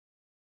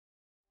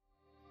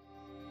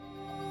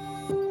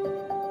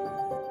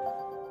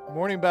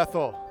Morning,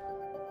 Bethel.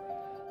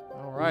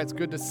 All right, it's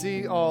good to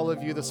see all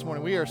of you this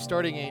morning. We are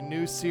starting a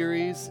new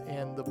series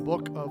in the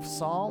book of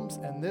Psalms,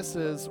 and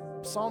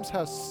Psalms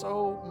has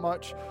so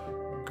much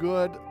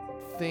good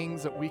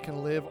things that we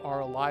can live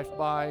our life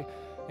by.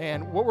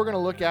 And what we're going to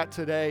look at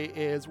today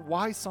is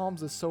why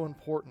Psalms is so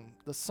important.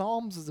 The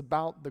Psalms is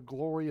about the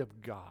glory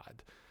of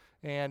God.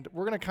 And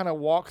we're going to kind of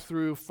walk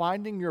through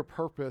finding your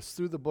purpose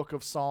through the book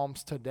of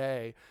Psalms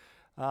today.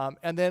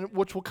 And then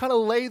which will kind of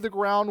lay the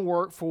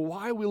groundwork for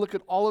why we look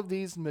at all of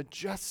these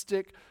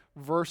majestic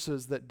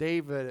verses that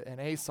David and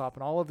Asaph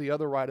and all of the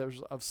other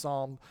writers of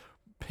Psalm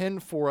pen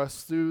for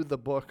us through the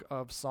book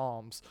of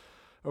Psalms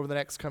over the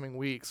next coming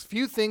weeks.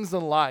 Few things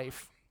in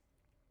life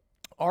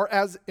are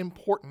as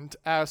important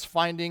as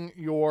finding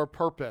your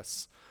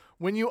purpose.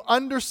 When you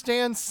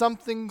understand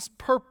something's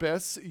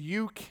purpose,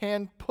 you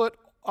can put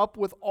up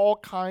with all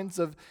kinds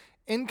of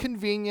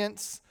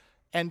inconvenience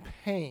and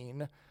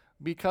pain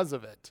because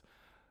of it.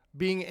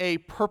 Being a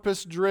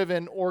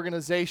purpose-driven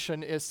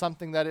organization is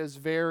something that is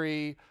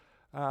very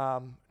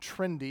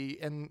trendy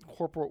in the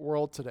corporate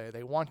world today.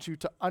 They want you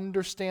to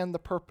understand the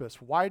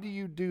purpose. Why do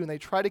you do? And they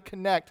try to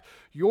connect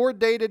your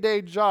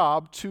day-to-day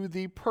job to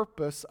the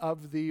purpose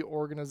of the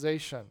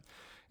organization.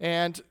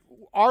 And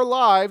our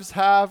lives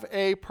have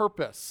a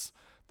purpose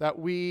that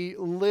we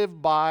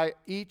live by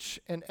each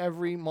and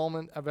every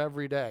moment of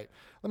every day.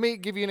 Let me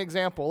give you an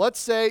example. Let's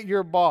say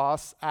your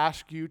boss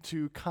asks you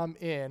to come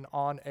in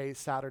on a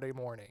Saturday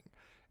morning.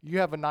 You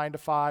have a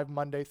 9-to-5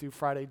 Monday through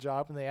Friday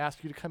job, and they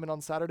ask you to come in on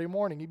Saturday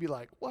morning. You'd be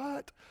like,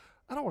 what?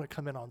 I don't want to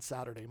come in on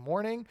Saturday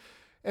morning.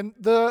 And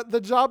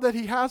the job that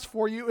he has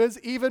for you is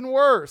even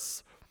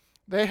worse.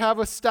 They have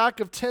a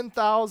stack of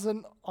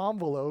 10,000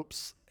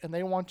 envelopes, and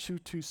they want you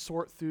to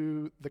sort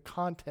through the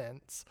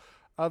contents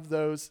of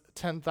those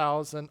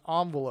 10,000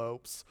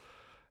 envelopes.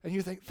 And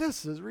you think,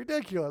 this is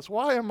ridiculous.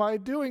 Why am I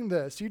doing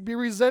this? You'd be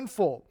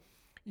resentful.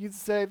 You'd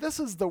say, this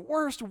is the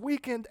worst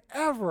weekend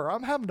ever.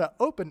 I'm having to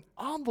open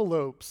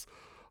envelopes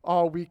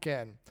all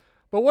weekend.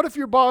 But what if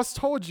your boss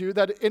told you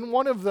that in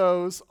one of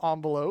those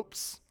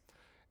envelopes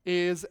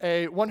is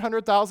a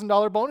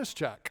 $100,000 bonus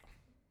check?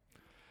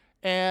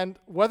 And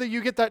whether you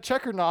get that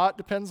check or not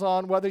depends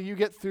on whether you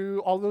get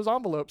through all those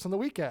envelopes on the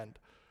weekend.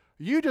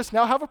 You just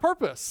now have a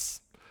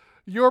purpose.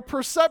 Your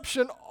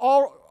perception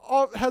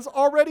has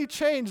already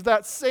changed.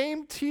 That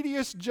same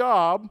tedious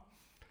job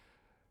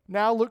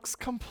now looks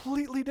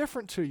completely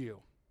different to you.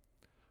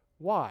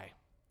 Why?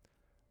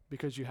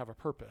 Because you have a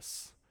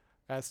purpose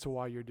as to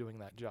why you're doing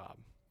that job.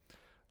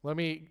 Let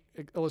me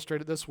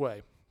illustrate it this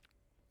way.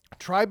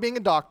 Try being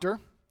a doctor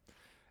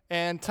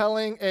and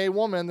telling a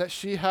woman that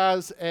she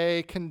has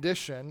a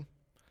condition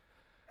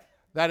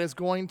that is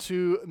going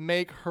to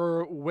make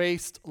her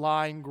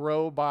waistline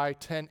grow by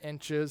 10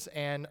 inches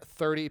and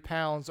 30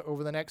 pounds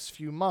over the next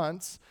few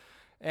months,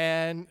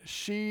 and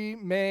she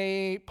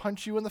may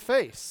punch you in the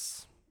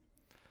face.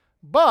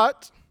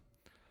 But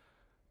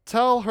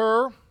tell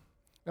her,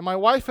 and my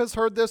wife has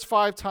heard this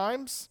 5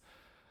 times,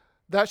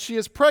 that she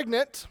is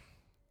pregnant,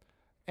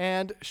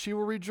 and she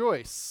will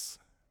rejoice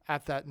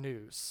at that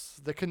news.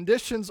 The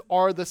conditions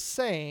are the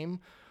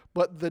same,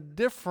 but the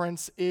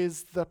difference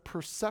is the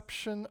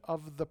perception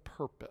of the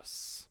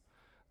purpose.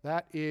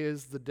 That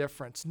is the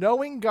difference.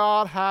 Knowing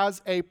God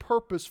has a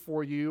purpose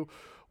for you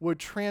would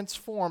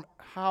transform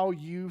how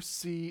you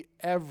see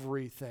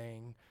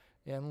everything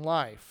in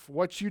life.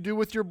 What you do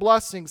with your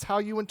blessings, how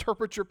you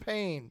interpret your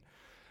pain.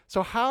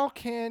 So how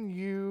can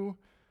you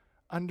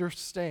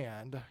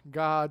understand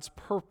God's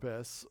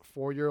purpose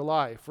for your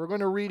life? We're going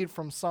to read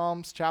from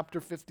Psalms chapter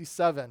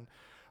 57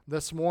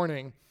 this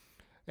morning.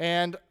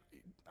 And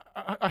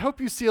I hope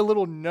you see a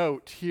little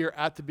note here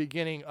at the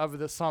beginning of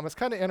this psalm. It's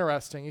kind of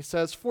interesting. He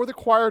says, for the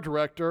choir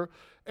director,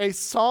 a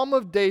psalm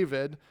of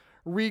David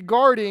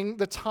regarding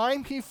the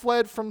time he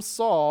fled from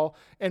Saul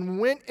and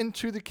went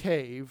into the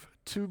cave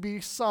to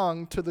be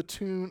sung to the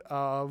tune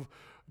of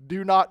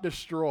Do Not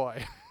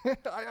Destroy.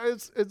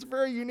 It's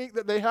very unique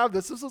that they have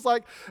this. This is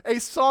like a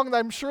song that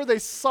I'm sure they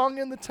sung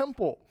in the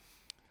temple.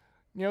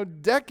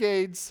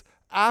 Decades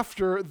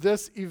after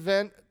this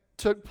event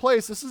took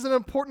place. This is an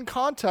important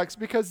context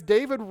because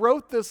David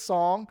wrote this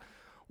song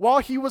while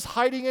he was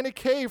hiding in a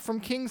cave from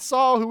King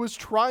Saul, who was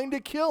trying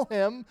to kill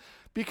him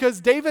because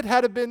David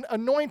had been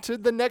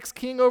anointed the next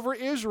king over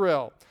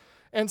Israel.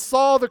 And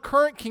Saul, the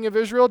current king of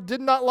Israel, did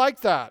not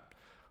like that.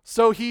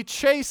 So he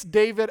chased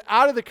David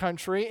out of the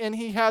country, and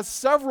he has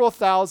several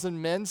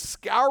thousand men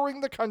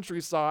scouring the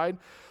countryside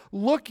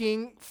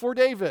looking for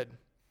David.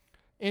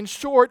 In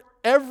short,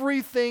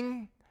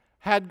 everything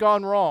had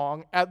gone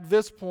wrong at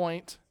this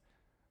point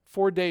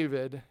for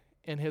David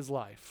in his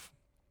life.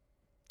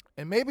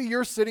 And maybe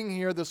you're sitting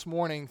here this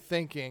morning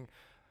thinking,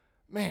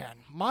 man,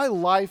 my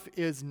life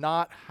is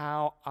not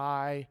how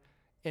I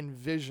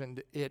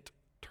envisioned it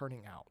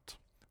turning out.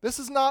 This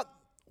is not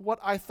what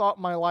I thought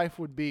my life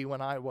would be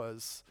when I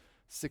was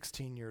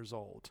 16 years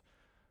old.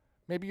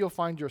 Maybe you'll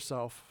find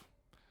yourself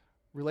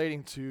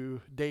relating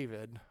to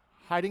David,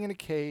 hiding in a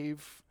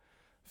cave,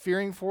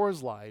 fearing for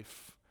his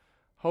life,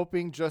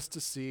 hoping just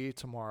to see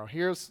tomorrow.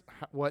 Here's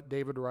what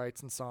David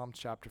writes in Psalm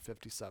chapter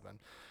 57.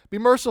 Be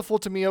merciful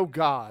to me, O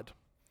God.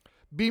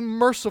 Be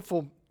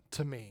merciful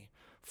to me,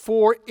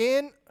 for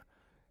in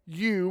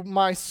you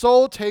my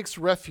soul takes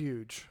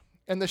refuge.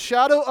 In the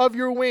shadow of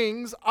your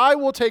wings I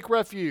will take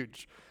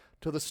refuge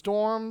till the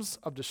storms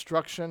of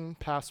destruction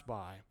pass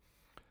by.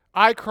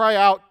 I cry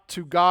out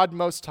to God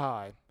Most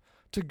High,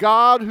 to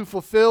God who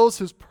fulfills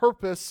his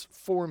purpose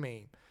for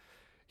me.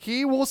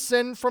 He will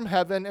send from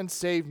heaven and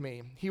save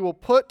me. He will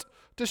put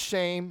to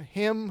shame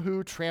him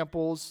who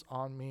tramples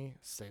on me,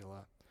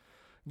 Selah.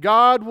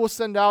 God will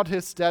send out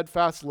his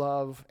steadfast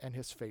love and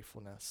his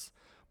faithfulness.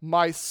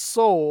 My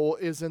soul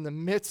is in the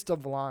midst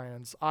of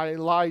lions. I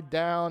lie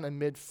down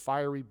amid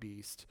fiery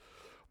beasts.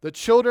 The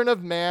children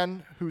of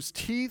man, whose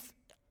teeth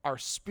are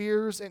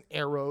spears and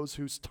arrows,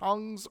 whose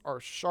tongues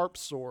are sharp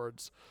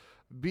swords.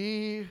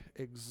 Be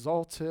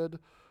exalted,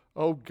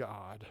 O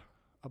God,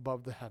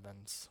 above the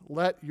heavens.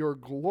 Let your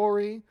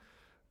glory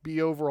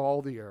be over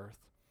all the earth.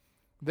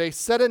 They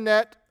set a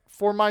net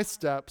for my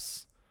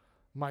steps.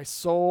 My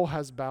soul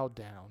has bowed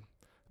down.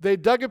 They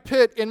dug a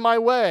pit in my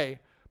way,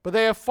 but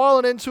they have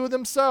fallen into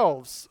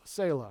themselves.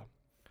 Selah.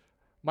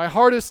 My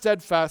heart is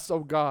steadfast, O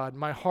God.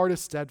 My heart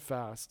is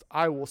steadfast.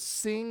 I will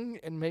sing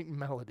and make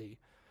melody.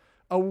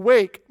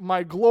 Awake,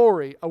 my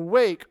glory.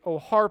 Awake, O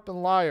harp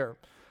and lyre.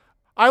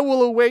 I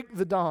will awake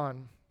the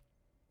dawn.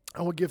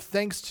 I will give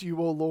thanks to you,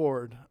 O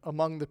Lord,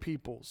 among the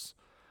peoples.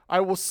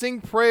 I will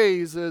sing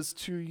praises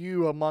to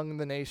you among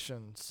the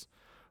nations.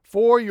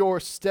 For your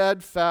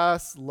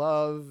steadfast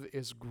love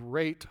is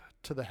great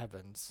to the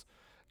heavens,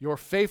 your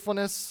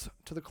faithfulness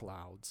to the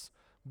clouds.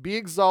 Be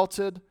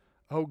exalted,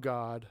 O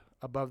God,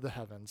 above the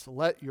heavens.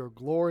 Let your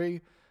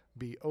glory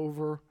be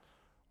over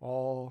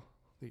all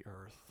the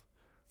earth.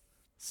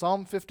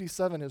 Psalm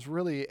 57 is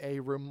really a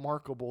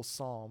remarkable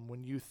psalm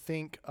when you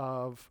think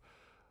of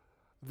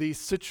the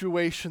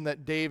situation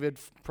that David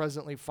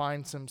presently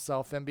finds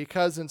himself in,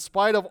 because in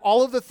spite of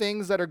all of the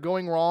things that are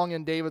going wrong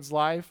in David's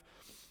life,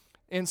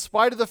 in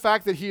spite of the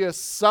fact that he is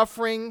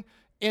suffering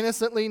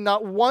innocently,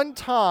 not one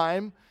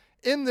time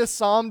in this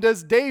psalm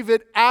does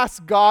David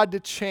ask God to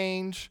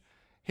change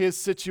his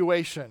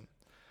situation.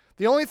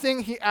 The only thing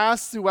he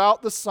asks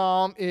throughout the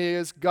psalm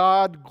is,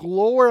 God,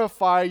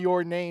 glorify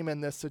your name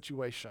in this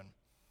situation.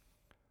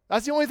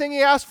 That's the only thing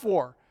he asks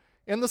for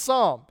in the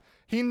psalm.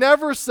 He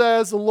never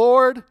says,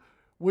 Lord,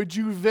 would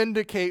you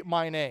vindicate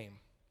my name?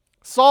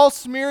 Saul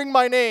smearing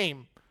my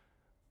name.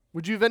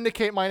 Would you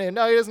vindicate my name?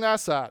 No, he doesn't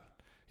ask that.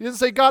 He doesn't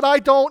say, God, I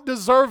don't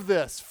deserve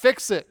this.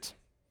 Fix it.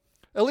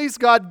 At least,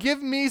 God,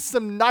 give me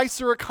some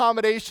nicer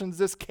accommodations.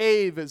 This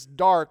cave is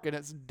dark and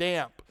it's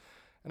damp,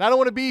 and I don't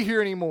want to be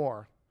here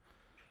anymore.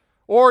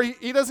 Or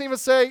he doesn't even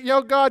say,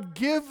 God,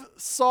 give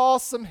Saul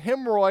some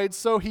hemorrhoids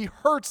so he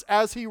hurts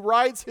as he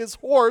rides his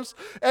horse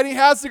and he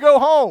has to go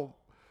home.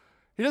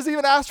 He doesn't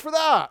even ask for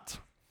that.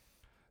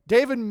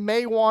 David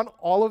may want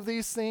all of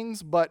these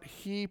things, but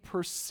he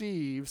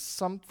perceives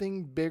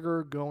something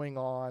bigger going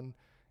on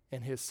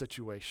in his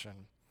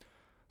situation.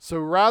 So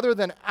rather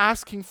than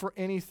asking for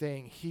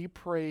anything, he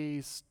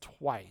prays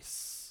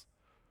twice.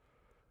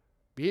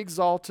 Be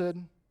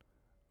exalted,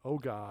 O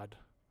God,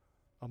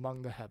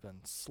 among the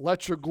heavens.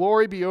 Let your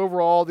glory be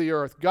over all the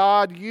earth.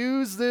 God,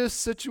 use this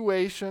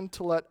situation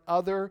to let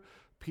other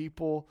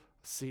people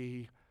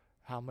see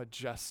how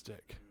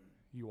majestic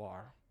you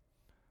are.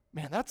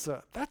 Man, that's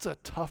a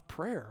tough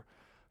prayer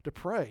to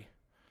pray.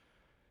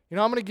 I'm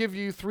going to give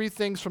you 3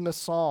 things from this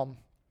psalm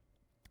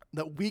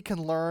that we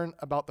can learn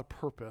about the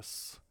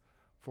purpose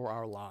for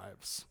our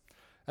lives.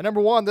 And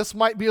number 1, this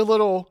might be a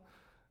little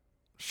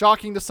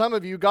shocking to some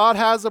of you. God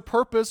has a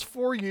purpose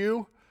for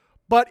you,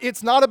 but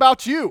it's not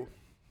about you.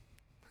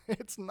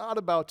 It's not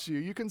about you.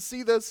 You can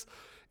see this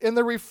in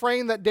the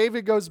refrain that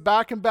David goes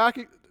back and back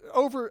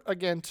over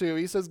again to.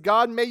 He says,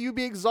 God, may you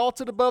be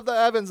exalted above the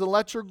heavens and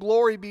let your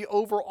glory be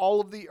over all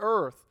of the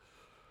earth.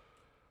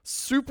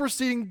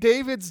 Superseding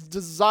David's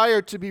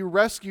desire to be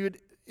rescued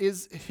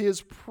is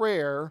his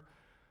prayer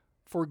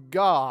for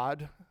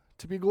God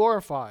to be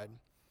glorified.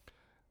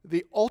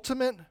 The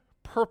ultimate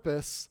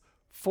purpose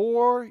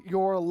for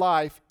your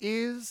life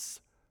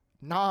is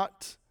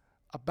not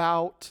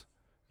about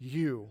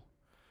you.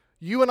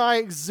 You and I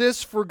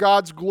exist for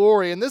God's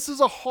glory. And this is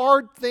a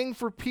hard thing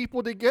for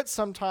people to get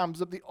sometimes,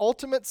 that the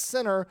ultimate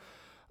center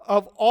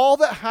of all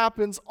that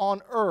happens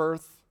on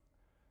earth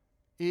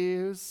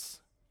is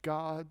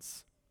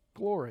God's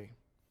glory.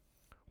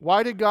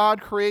 Why did God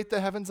create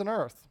the heavens and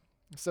earth?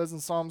 It says in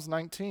Psalms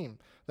 19,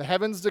 the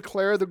heavens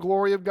declare the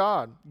glory of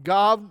God.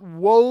 God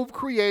wove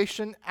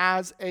creation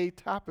as a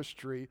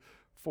tapestry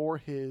for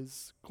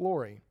his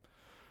glory.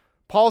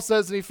 Paul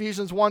says in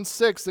Ephesians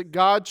 1:6 that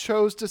God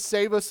chose to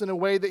save us in a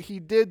way that he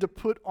did to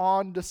put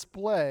on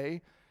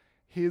display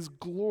his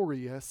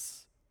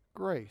glorious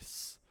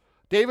grace.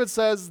 David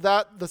says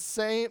that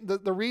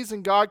the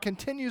reason God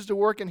continues to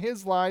work in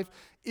his life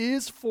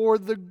is for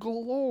the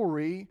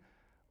glory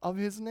of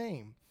his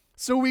name.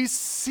 So we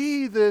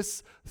see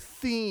this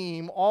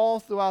theme all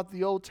throughout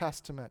the Old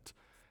Testament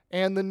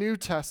and the New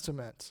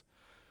Testament.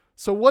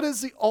 So what is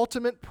the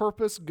ultimate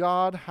purpose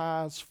God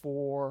has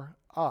for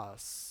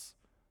us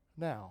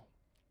now?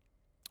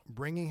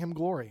 Bringing him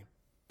glory.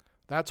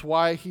 That's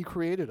why he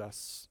created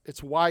us.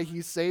 It's why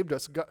he saved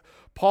us.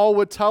 Paul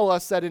would tell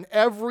us that in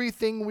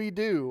everything we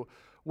do,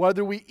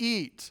 whether we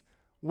eat,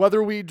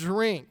 whether we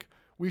drink,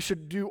 we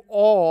should do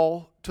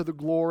all to the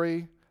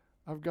glory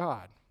of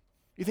God.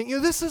 You think,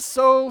 this is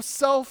so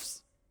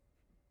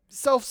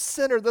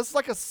self-centered. This is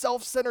like a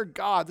self-centered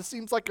God. This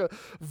seems like a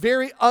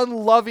very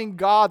unloving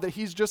God that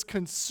he's just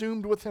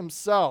consumed with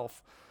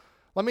himself.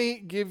 Let me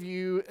give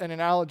you an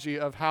analogy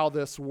of how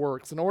this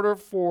works. In order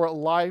for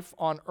life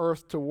on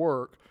earth to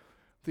work,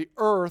 the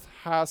earth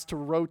has to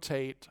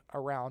rotate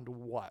around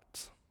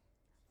what?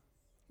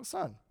 The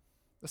sun.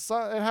 The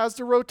sun, it has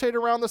to rotate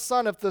around the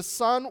sun. If the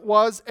sun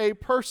was a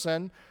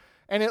person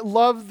and it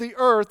loved the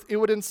earth, it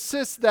would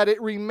insist that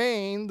it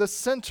remain the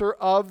center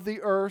of the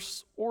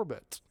earth's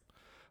orbit.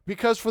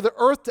 Because for the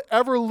earth to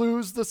ever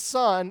lose the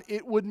sun,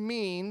 it would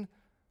mean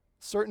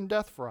certain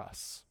death for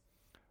us.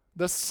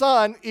 The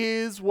sun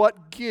is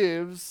what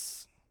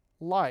gives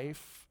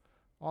life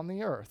on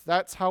the earth.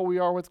 That's how we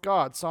are with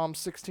God. Psalm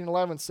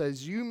 16:11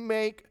 says, "You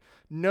make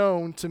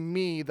known to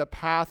me the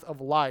path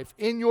of life.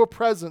 In your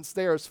presence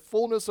there is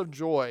fullness of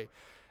joy.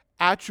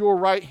 At your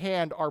right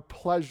hand are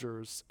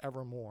pleasures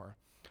evermore."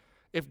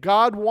 If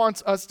God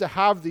wants us to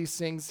have these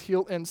things,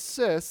 he'll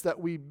insist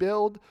that we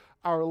build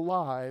our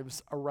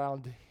lives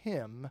around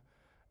him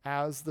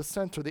as the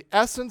center. The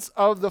essence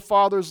of the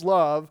Father's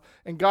love,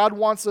 and God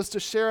wants us to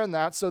share in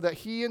that so that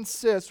he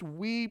insists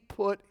we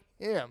put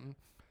him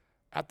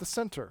at the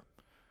center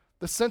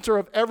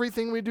of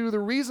everything we do. The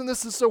reason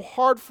this is so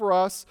hard for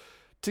us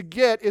to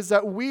get is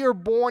that we are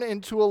born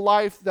into a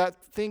life that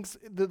thinks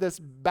this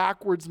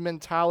backwards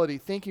mentality,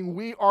 thinking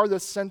we are the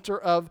center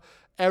of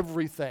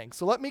everything.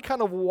 So let me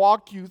kind of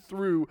walk you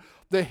through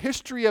the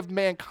history of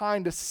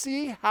mankind to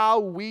see how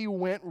we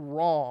went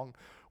wrong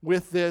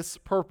with this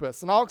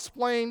purpose. And I'll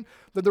explain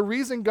that the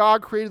reason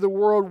God created the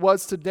world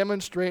was to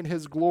demonstrate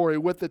his glory.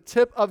 With the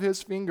tip of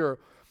his finger,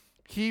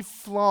 he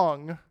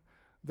flung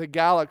the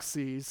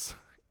galaxies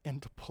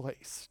into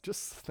place.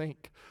 Just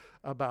think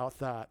about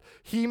that.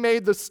 He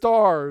made the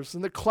stars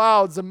and the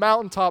clouds, the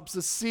mountaintops,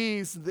 the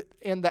seas,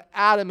 and the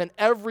atom, and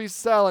every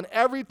cell. And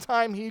every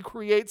time he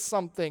creates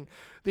something,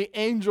 the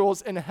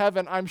angels in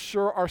heaven, I'm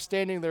sure, are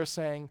standing there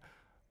saying,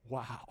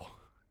 wow,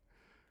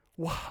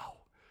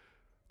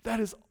 that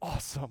is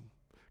awesome.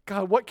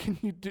 God, what can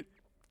you do?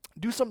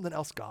 Do something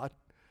else, God.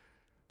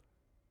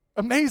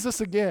 Amaze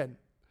us again.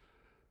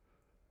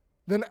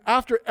 Then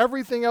after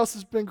everything else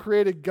has been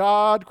created,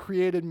 God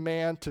created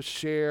man to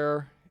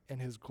share in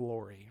his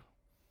glory.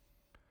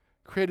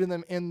 Created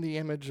them in the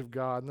image of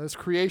God. And this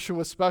creation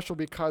was special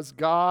because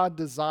God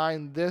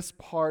designed this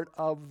part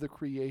of the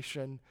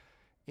creation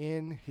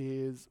in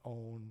his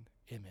own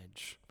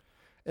image.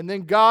 And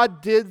then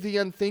God did the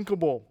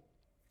unthinkable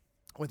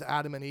with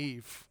Adam and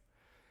Eve.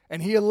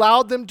 And he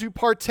allowed them to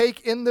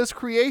partake in this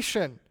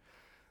creation.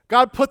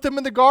 God put them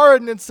in the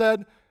garden and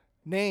said,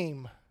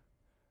 name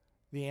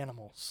the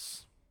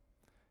animals.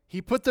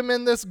 He put them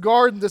in this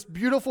garden, this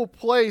beautiful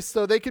place,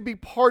 so they could be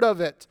part of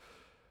it.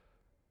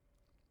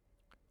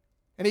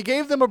 And he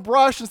gave them a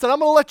brush and said, I'm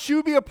going to let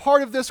you be a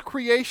part of this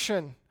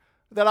creation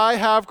that I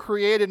have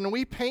created. And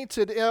we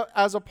painted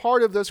as a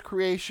part of this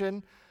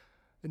creation,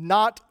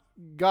 not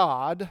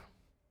God,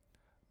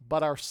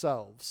 but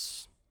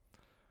ourselves.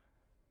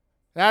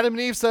 Adam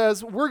and Eve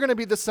says, we're going to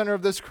be the center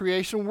of this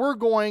creation. We're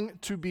going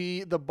to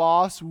be the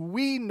boss.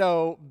 We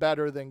know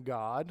better than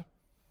God.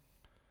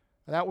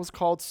 And that was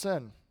called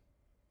sin.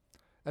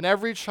 And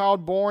every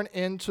child born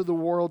into the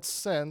world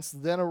since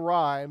then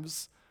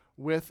arrives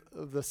with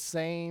the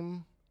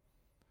same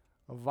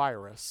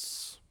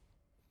virus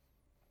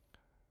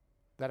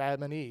that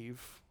Adam and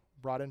Eve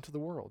brought into the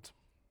world.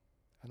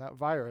 And that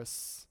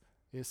virus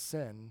is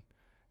sin.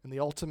 And the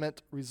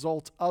ultimate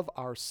result of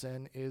our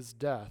sin is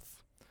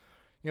death.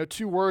 You know,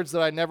 two words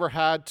that I never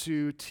had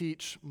to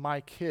teach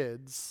my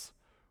kids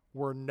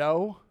were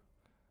no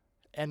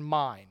and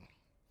mine.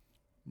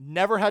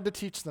 Never had to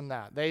teach them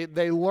that.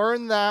 They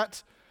learned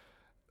that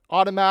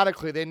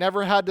automatically. They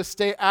never had to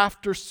stay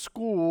after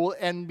school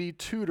and be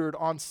tutored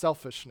on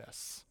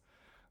selfishness.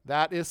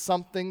 That is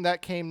something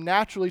that came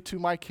naturally to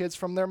my kids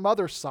from their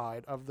mother's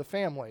side of the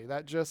family.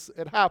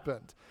 It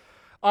happened.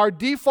 Our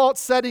default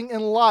setting in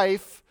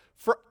life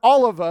for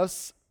all of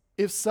us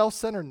is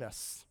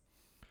self-centeredness.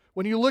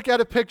 When you look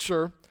at a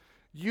picture,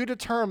 you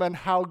determine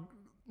how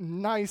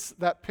nice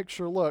that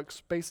picture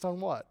looks based on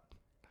what?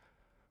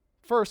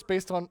 First,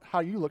 based on how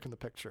you look in the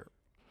picture.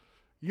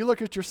 You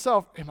look at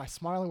yourself, am I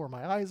smiling? Were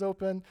my eyes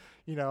open?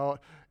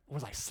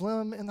 Was I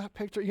slim in that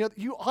picture?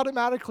 You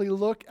automatically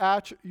look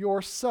at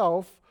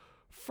yourself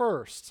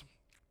first.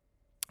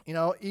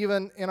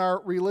 Even in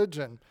our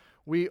religion,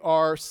 we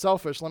are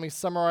selfish. Let me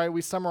summarize.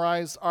 We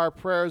summarize our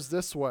prayers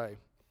this way.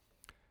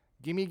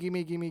 Gimme,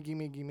 gimme, gimme,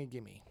 gimme, gimme,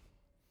 gimme.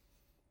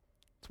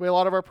 That's the way a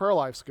lot of our prayer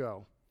lives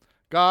go.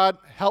 God,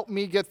 help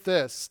me get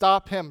this.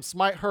 Stop him.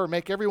 Smite her.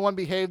 Make everyone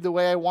behave the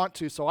way I want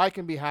to so I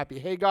can be happy.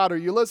 Hey, God, are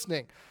you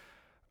listening?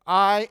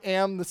 I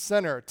am the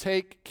center.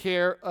 Take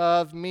care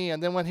of me.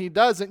 And then when he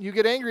doesn't, you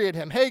get angry at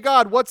him. Hey,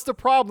 God, what's the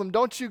problem?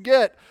 Don't you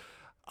get?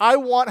 I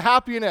want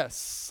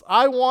happiness.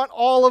 I want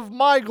all of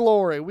my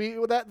glory.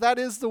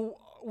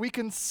 We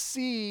can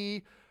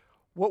see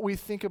what we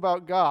think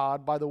about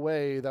God by the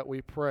way that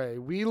we pray.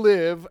 We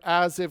live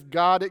as if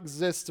God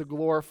exists to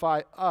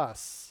glorify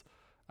us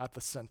at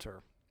the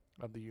center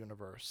of the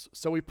universe.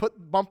 So we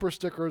put bumper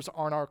stickers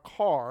on our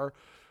car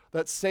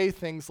that say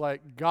things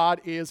like,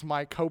 God is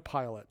my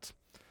co-pilot,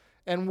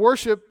 and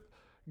worship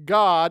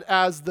God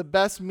as the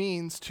best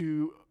means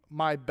to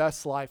my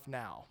best life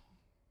now.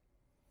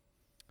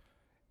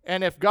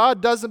 And if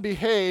God doesn't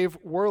behave,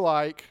 we're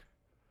like,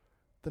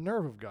 the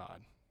nerve of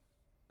God.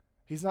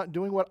 He's not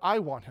doing what I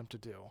want him to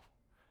do.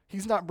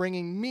 He's not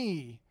bringing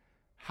me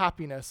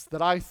happiness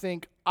that I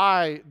think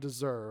I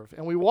deserve.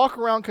 And we walk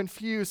around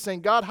confused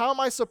saying, God, how am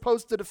I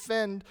supposed to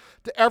defend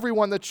to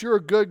everyone that you're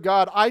a good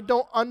God? I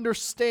don't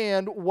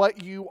understand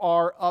what you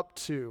are up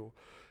to.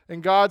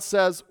 And God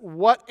says,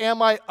 what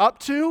am I up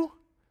to?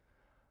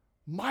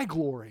 My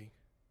glory.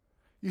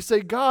 You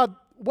say, God,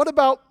 what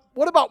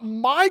about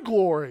my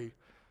glory?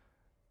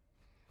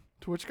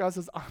 To which God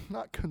says, I'm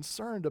not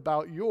concerned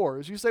about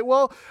yours. You say,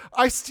 well,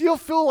 I still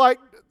feel like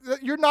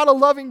that you're not a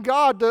loving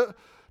God to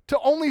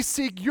only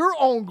seek your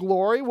own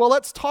glory. Well,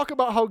 let's talk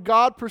about how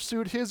God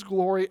pursued his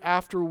glory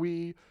after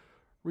we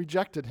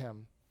rejected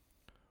him.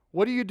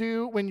 What do you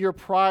do when your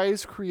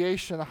prized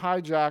creation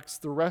hijacks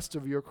the rest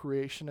of your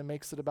creation and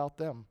makes it about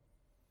them?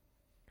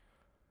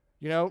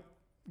 You know,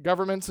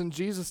 governments in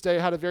Jesus' day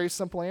had a very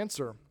simple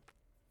answer.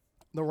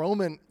 The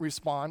Roman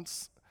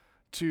response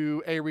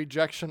to a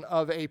rejection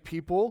of a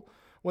people,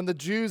 when the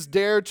Jews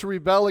dared to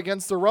rebel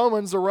against the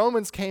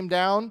Romans came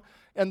down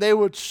and they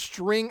would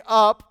string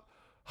up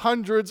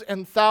hundreds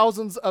and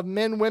thousands of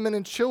men, women,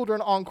 and children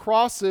on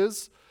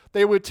crosses.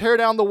 They would tear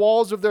down the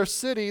walls of their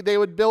city. They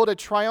would build a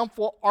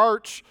triumphal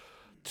arch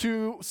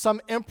to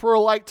some emperor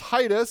like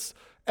Titus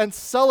and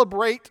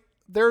celebrate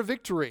their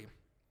victory.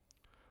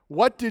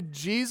 What did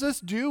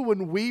Jesus do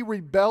when we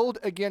rebelled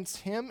against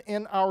him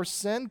in our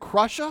sin?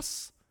 Crush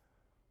us?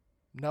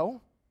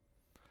 No.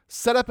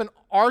 Set up an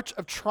arch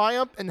of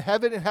triumph in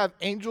heaven and have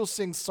angels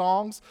sing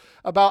songs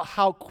about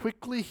how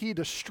quickly he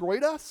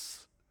destroyed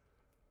us?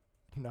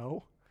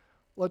 No.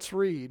 Let's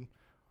read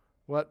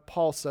what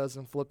Paul says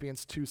in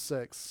Philippians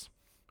 2:6.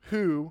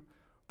 Who,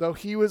 though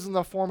he was in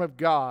the form of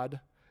God,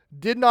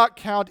 did not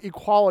count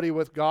equality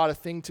with God a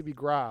thing to be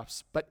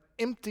grasped, but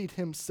emptied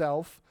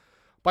himself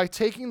by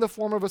taking the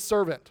form of a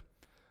servant,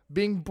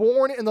 being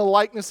born in the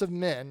likeness of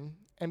men,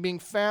 and being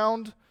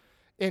found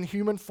in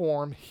human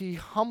form, he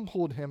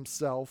humbled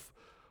himself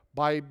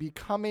by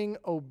becoming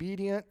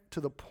obedient to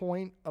the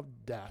point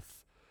of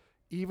death,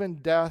 even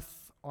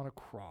death on a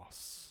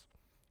cross.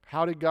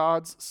 How did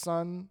God's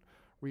Son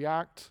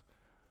react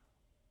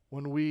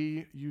when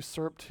we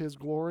usurped his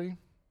glory?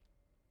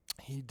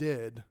 He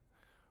did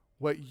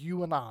what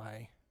you and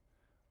I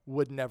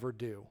would never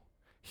do.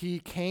 He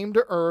came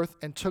to earth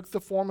and took the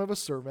form of a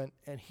servant,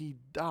 and he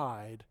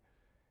died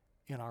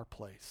in our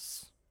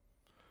place.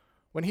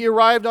 When he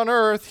arrived on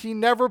earth, he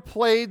never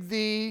played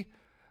the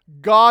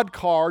God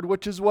card,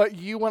 which is what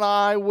you and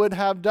I would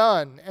have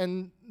done.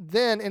 And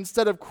then,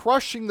 instead of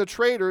crushing the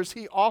traitors,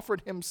 he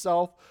offered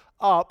himself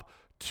up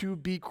to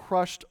be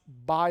crushed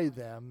by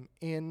them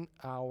in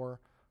our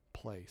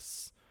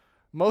place.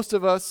 Most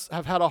of us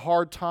have had a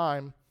hard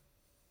time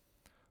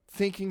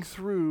thinking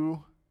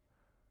through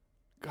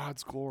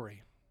God's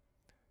glory.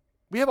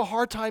 We have a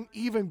hard time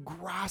even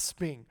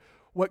grasping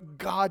what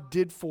God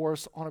did for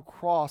us on a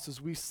cross as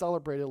we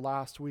celebrated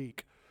last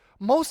week.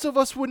 Most of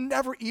us would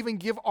never even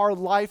give our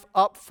life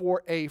up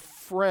for a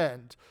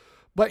friend.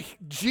 But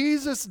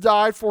Jesus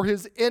died for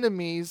his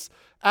enemies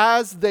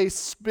as they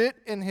spit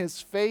in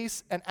his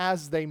face and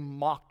as they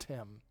mocked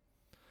him.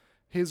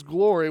 His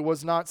glory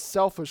was not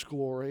selfish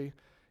glory.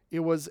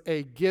 It was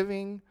a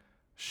giving,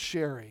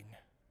 sharing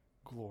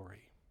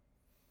glory.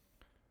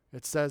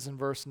 It says in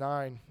verse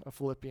 9 of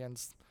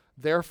Philippians,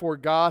 therefore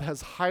God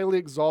has highly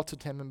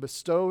exalted him and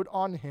bestowed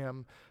on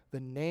him the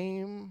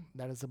name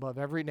that is above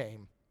every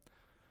name.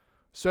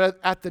 So that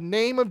at the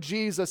name of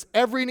Jesus,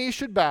 every knee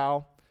should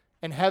bow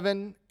in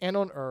heaven and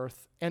on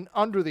earth and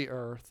under the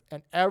earth,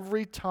 and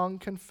every tongue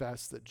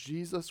confess that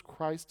Jesus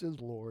Christ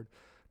is Lord,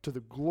 to the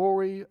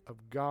glory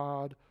of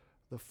God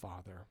the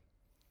Father.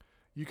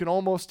 You can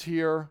almost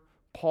hear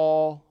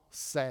Paul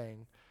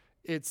saying,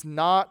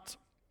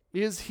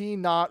 is he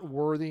not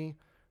worthy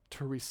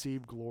to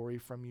receive glory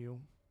from you?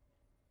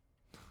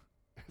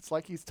 It's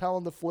like he's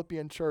telling the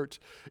Philippian church,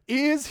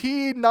 is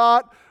he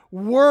not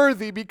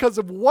worthy because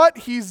of what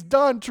he's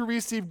done to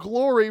receive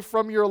glory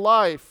from your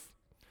life?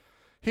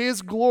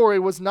 His glory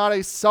was not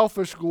a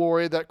selfish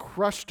glory that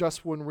crushed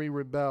us when we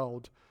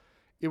rebelled.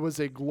 It was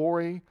a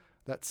glory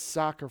that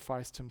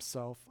sacrificed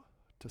himself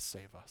to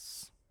save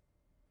us.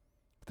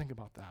 Think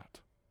about that.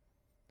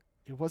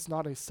 It was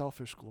not a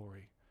selfish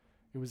glory.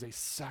 It was a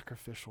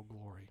sacrificial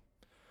glory.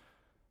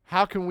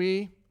 How can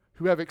we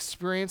who have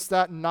experienced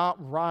that not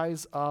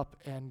rise up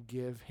and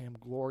give him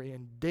glory?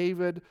 And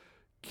David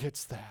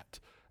gets that.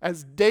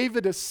 As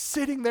David is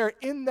sitting there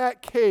in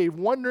that cave,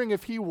 wondering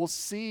if he will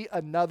see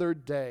another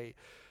day,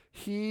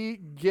 he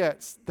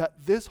gets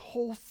that this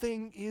whole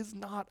thing is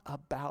not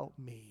about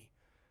me.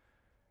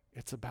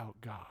 It's about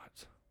God.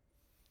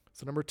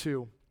 So number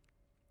 2,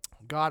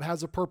 God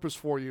has a purpose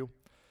for you,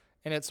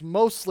 and it's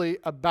mostly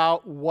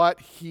about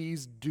what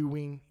he's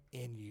doing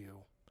in you.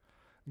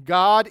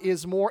 God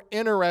is more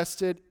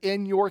interested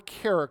in your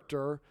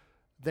character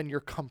than your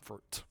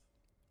comfort.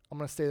 I'm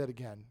going to say that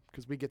again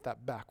because we get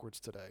that backwards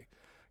today.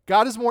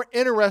 God is more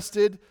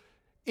interested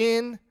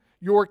in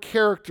your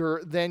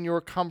character than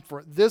your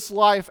comfort. This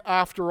life,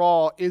 after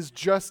all, is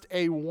just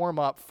a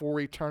warm-up for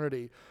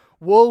eternity.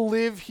 We'll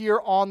live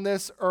here on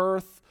this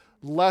earth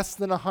less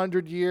than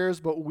 100 years,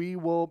 but we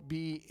will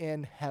be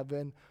in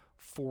heaven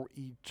for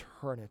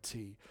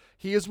eternity.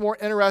 He is more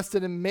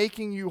interested in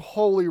making you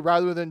holy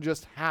rather than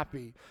just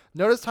happy.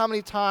 Notice how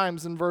many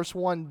times in verse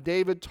 1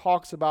 David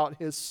talks about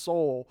his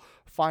soul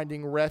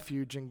finding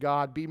refuge in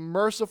God. Be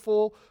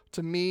merciful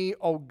to me,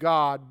 O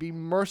God. Be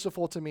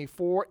merciful to me,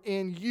 for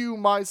in you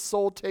my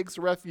soul takes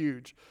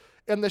refuge.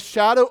 In the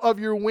shadow of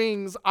your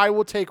wings I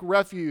will take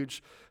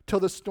refuge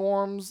till the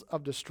storms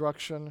of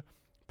destruction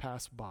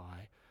pass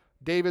by.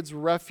 David's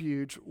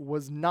refuge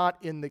was not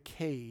in the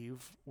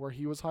cave where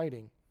he was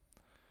hiding.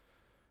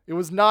 It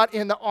was not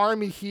in the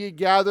army he had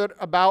gathered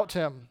about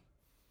him.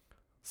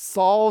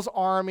 Saul's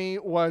army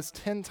was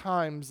 10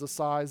 times the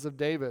size of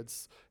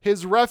David's.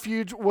 His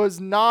refuge was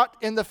not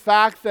in the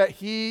fact that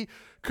he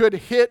could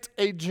hit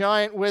a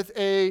giant with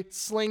a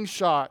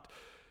slingshot.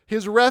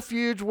 His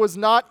refuge was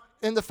not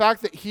in the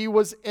fact that he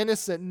was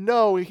innocent.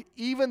 No,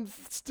 even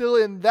still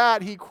in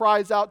that, he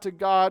cries out to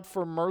God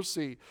for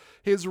mercy.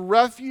 His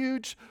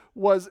refuge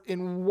was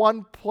in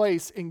one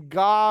place, in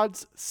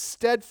God's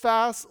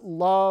steadfast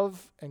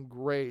love and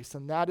grace.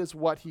 And that is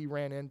what he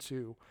ran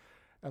into.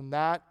 And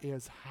that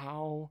is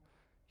how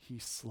he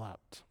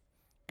slept.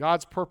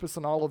 God's purpose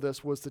in all of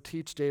this was to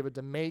teach David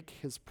to make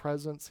his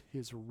presence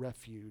his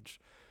refuge.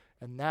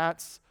 And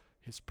that's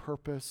his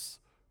purpose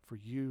for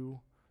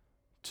you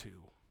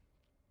too.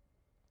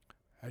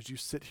 As you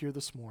sit here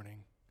this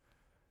morning,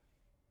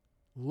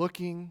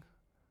 looking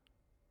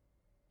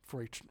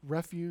for a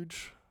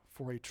refuge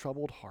for a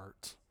troubled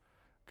heart,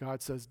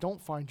 God says, don't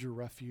find your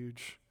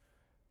refuge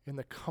in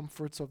the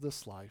comforts of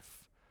this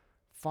life.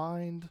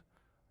 Find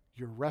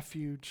your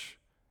refuge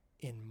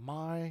in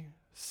my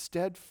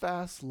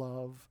steadfast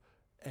love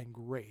and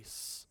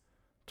grace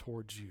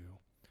towards you.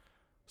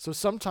 So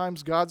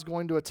sometimes God's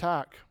going to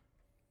attack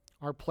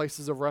our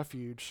places of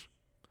refuge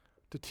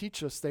to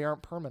teach us they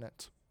aren't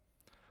permanent.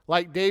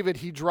 Like David,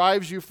 he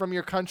drives you from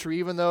your country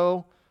even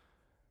though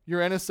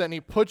you're innocent, and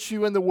he puts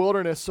you in the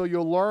wilderness so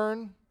you'll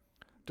learn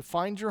to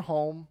find your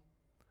home,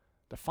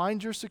 to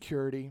find your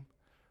security,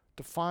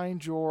 to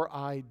find your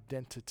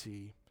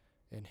identity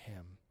in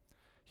him.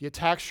 He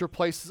attacks your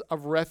places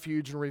of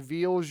refuge and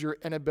reveals your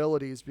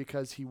inabilities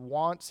because he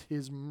wants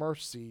his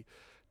mercy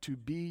to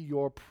be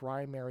your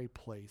primary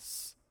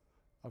place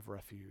of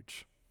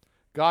refuge.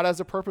 God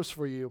has a purpose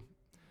for you,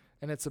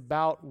 and it's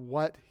about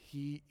what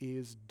he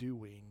is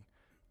doing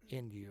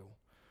in you.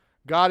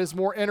 God is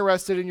more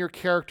interested in your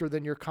character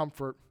than your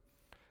comfort.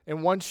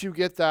 And once you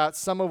get that,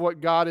 some of what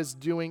God is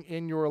doing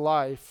in your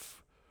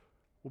life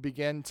will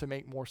begin to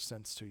make more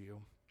sense to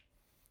you.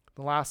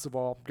 And last of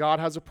all, God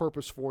has a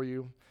purpose for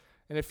you.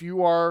 And if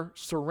you are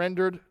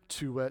surrendered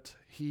to it,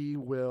 he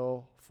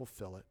will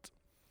fulfill it.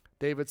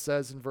 David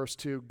says in verse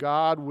 2,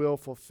 God will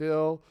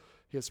fulfill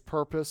his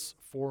purpose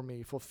for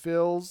me.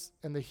 Fulfills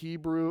in the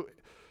Hebrew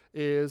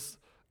is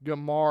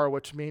gamar,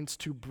 which means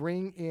to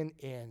bring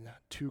in,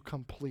 to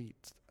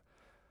complete.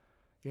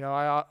 You know,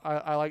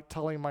 I like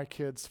telling my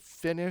kids,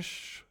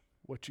 finish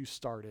what you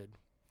started.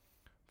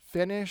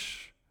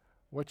 Finish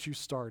what you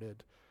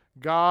started.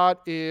 God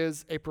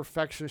is a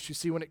perfectionist. You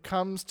see, when it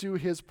comes to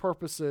his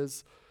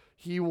purposes,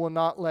 he will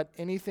not let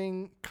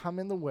anything come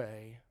in the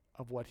way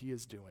of what he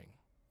is doing.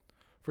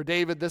 For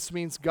David, this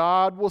means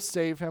God will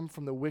save him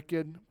from the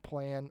wicked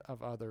plan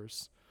of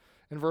others.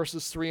 In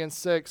verses 3 and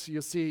 6,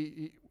 you'll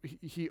see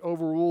he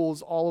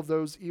overrules all of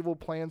those evil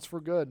plans for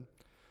good.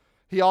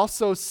 He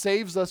also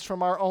saves us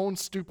from our own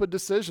stupid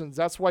decisions.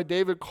 That's why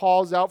David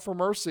calls out for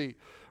mercy.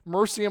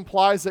 Mercy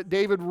implies that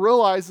David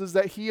realizes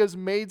that he has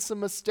made some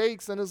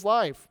mistakes in his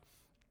life.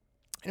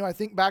 You know, I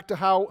think back to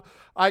how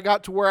I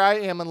got to where I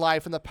am in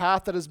life and the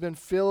path that has been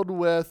filled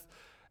with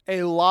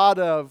a lot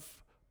of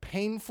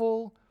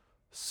painful,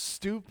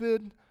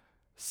 stupid,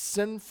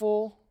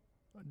 sinful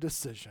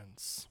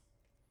decisions.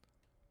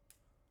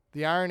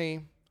 The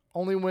irony,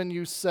 only when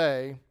you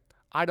say,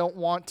 I don't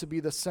want to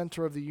be the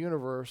center of the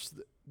universe,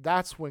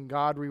 that's when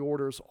God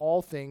reorders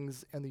all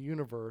things in the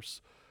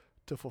universe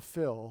to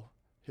fulfill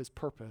his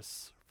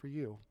purpose for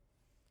you.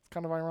 It's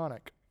kind of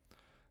ironic.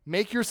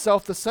 Make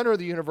yourself the center of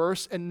the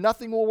universe and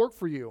nothing will work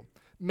for you.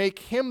 Make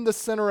him the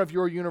center of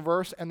your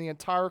universe and the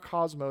entire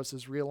cosmos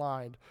is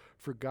realigned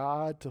for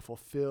God to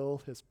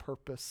fulfill his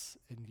purpose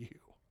in you.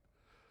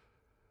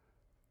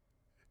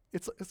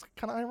 It's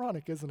kind of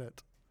ironic, isn't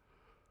it?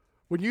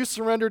 When you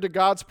surrender to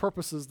God's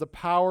purposes, the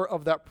power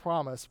of that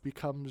promise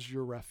becomes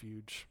your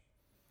refuge.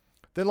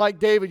 Then, like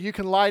David, you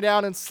can lie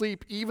down and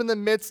sleep even in the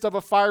midst of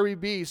a fiery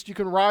beast. You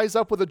can rise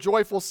up with a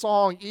joyful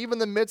song even in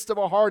the midst of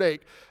a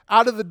heartache.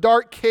 Out of the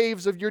dark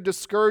caves of your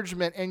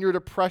discouragement and your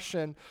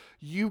depression,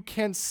 you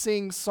can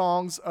sing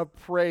songs of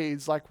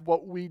praise like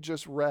what we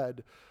just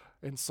read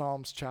in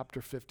Psalms chapter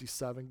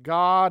 57.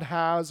 God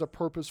has a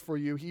purpose for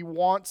you. He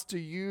wants to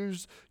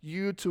use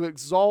you to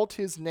exalt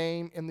his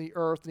name in the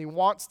earth, and he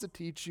wants to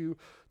teach you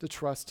to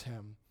trust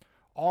him.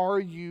 Are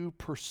you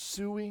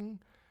pursuing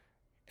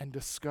and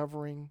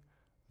discovering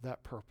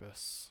that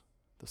purpose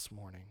this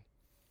morning?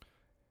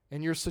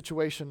 In your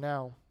situation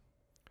now,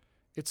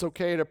 it's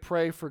okay to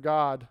pray for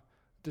God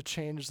to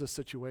change the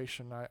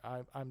situation.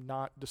 I'm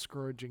not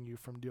discouraging you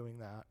from doing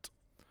that.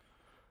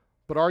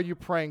 But are you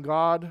praying,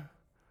 God,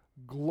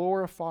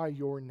 glorify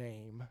your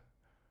name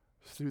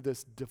through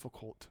this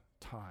difficult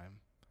time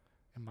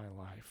in my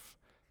life?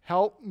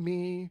 Help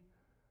me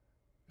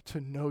to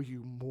know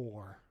you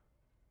more.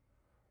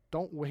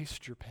 Don't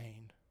waste your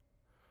pain.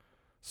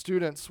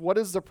 Students, what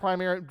is the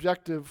primary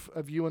objective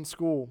of you in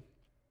school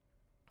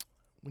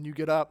when you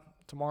get up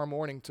tomorrow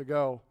morning to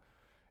go?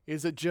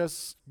 Is it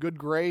just good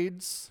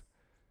grades?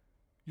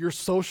 Your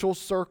social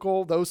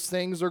circle? Those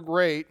things are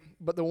great,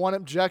 but the one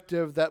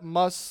objective that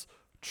must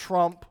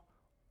trump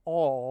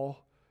all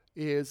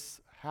is,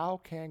 how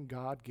can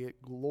God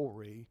get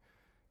glory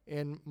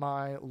in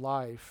my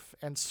life,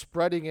 and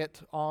spreading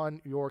it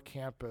on your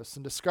campus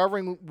and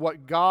discovering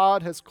what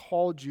God has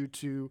called you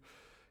to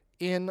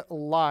in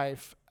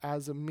life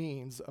as a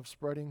means of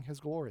spreading his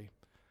glory.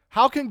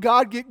 How can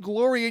God get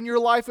glory in your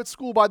life at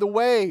school? By the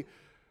way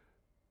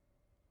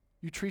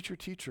you treat your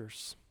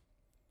teachers,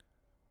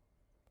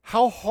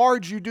 how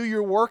hard you do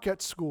your work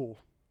at school,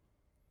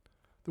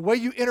 the way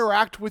you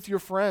interact with your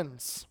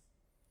friends.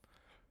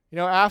 You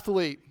know,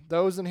 athlete,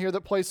 those in here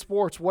that play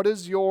sports, what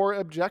is your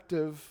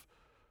objective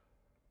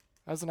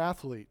as an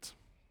athlete?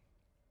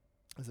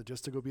 Is it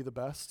just to go be the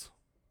best?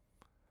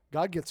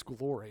 God gets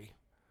glory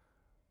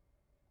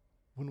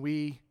when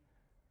we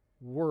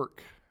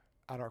work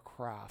at our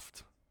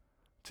craft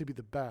to be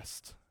the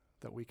best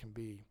that we can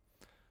be.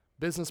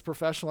 Business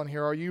professional in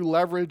here, are you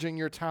leveraging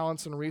your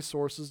talents and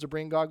resources to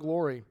bring God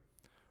glory?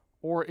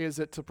 Or is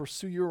it to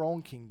pursue your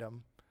own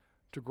kingdom,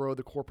 to grow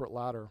the corporate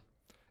ladder?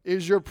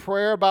 Is your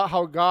prayer about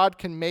how God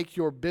can make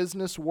your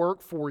business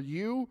work for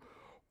you,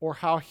 or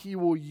how he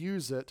will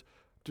use it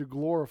to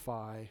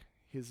glorify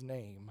his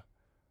name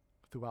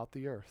throughout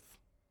the earth?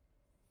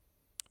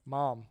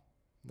 Mom,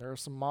 there are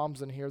some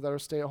moms in here that are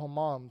stay-at-home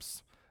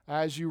moms.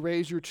 As you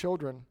raise your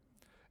children,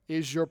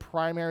 is your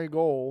primary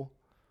goal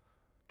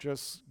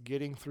just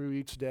getting through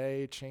each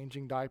day,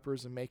 changing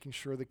diapers and making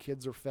sure the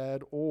kids are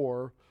fed?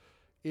 Or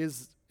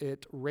is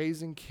it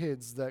raising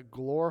kids that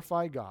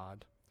glorify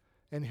God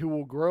and who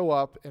will grow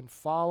up and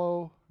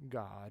follow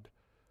God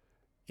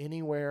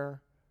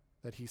anywhere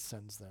that he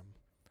sends them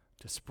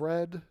to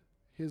spread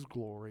his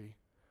glory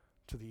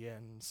to the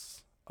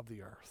ends of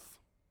the earth?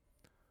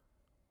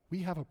 We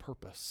have a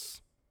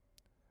purpose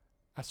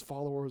as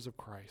followers of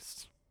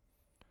Christ,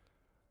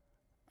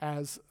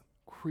 as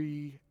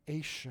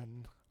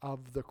creation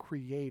of the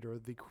Creator.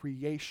 The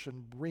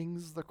creation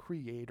brings the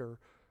Creator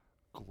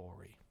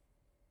glory.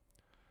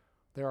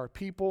 There are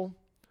people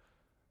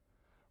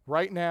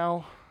right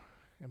now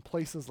in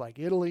places like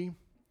Italy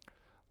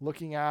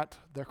looking at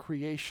the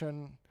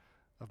creation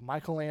of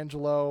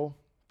Michelangelo,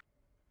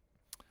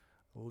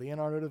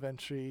 Leonardo da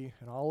Vinci,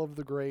 and all of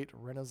the great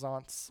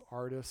Renaissance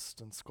artists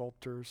and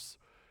sculptors,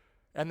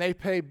 and they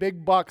pay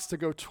big bucks to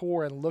go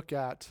tour and look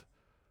at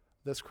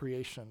this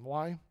creation.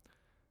 Why?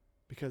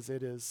 Because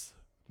it is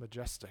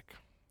majestic.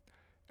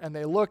 And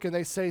they look and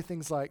they say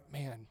things like,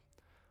 man,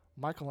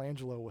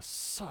 Michelangelo was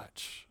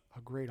such a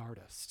great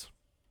artist.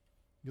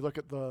 You look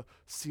at the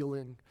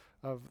ceiling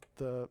of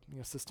the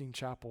Sistine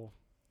Chapel.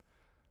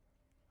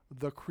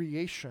 The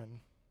creation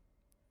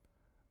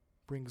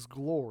brings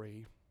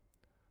glory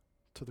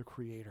to the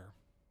Creator.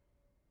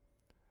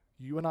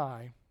 You and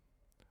I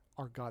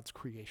are God's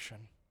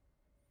creation.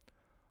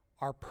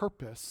 Our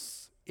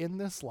purpose in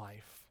this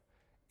life,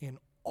 in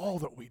all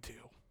that we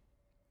do,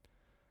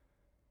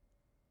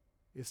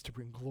 is to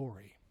bring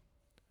glory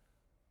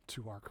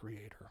to our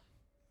Creator.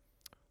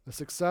 The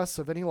success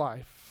of any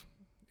life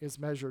is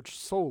measured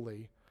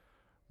solely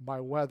by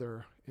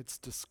whether it's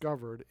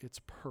discovered its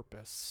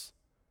purpose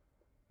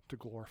to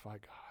glorify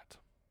God.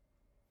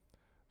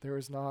 There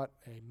is not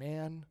a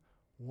man,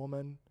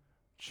 woman,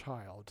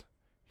 child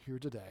here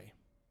today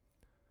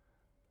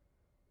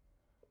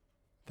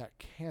that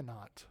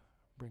cannot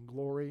bring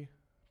glory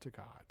to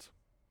God.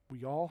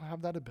 We all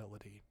have that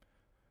ability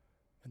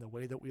in the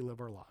way that we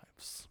live our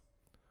lives.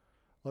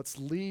 Let's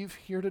leave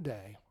here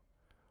today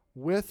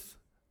with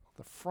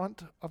the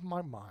front of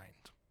my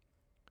mind.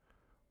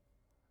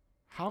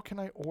 How can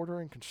I order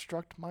and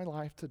construct my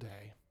life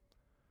today?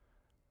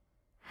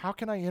 How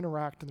can I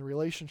interact in the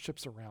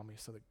relationships around me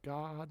so that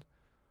God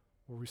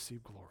will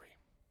receive glory?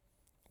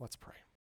 Let's pray.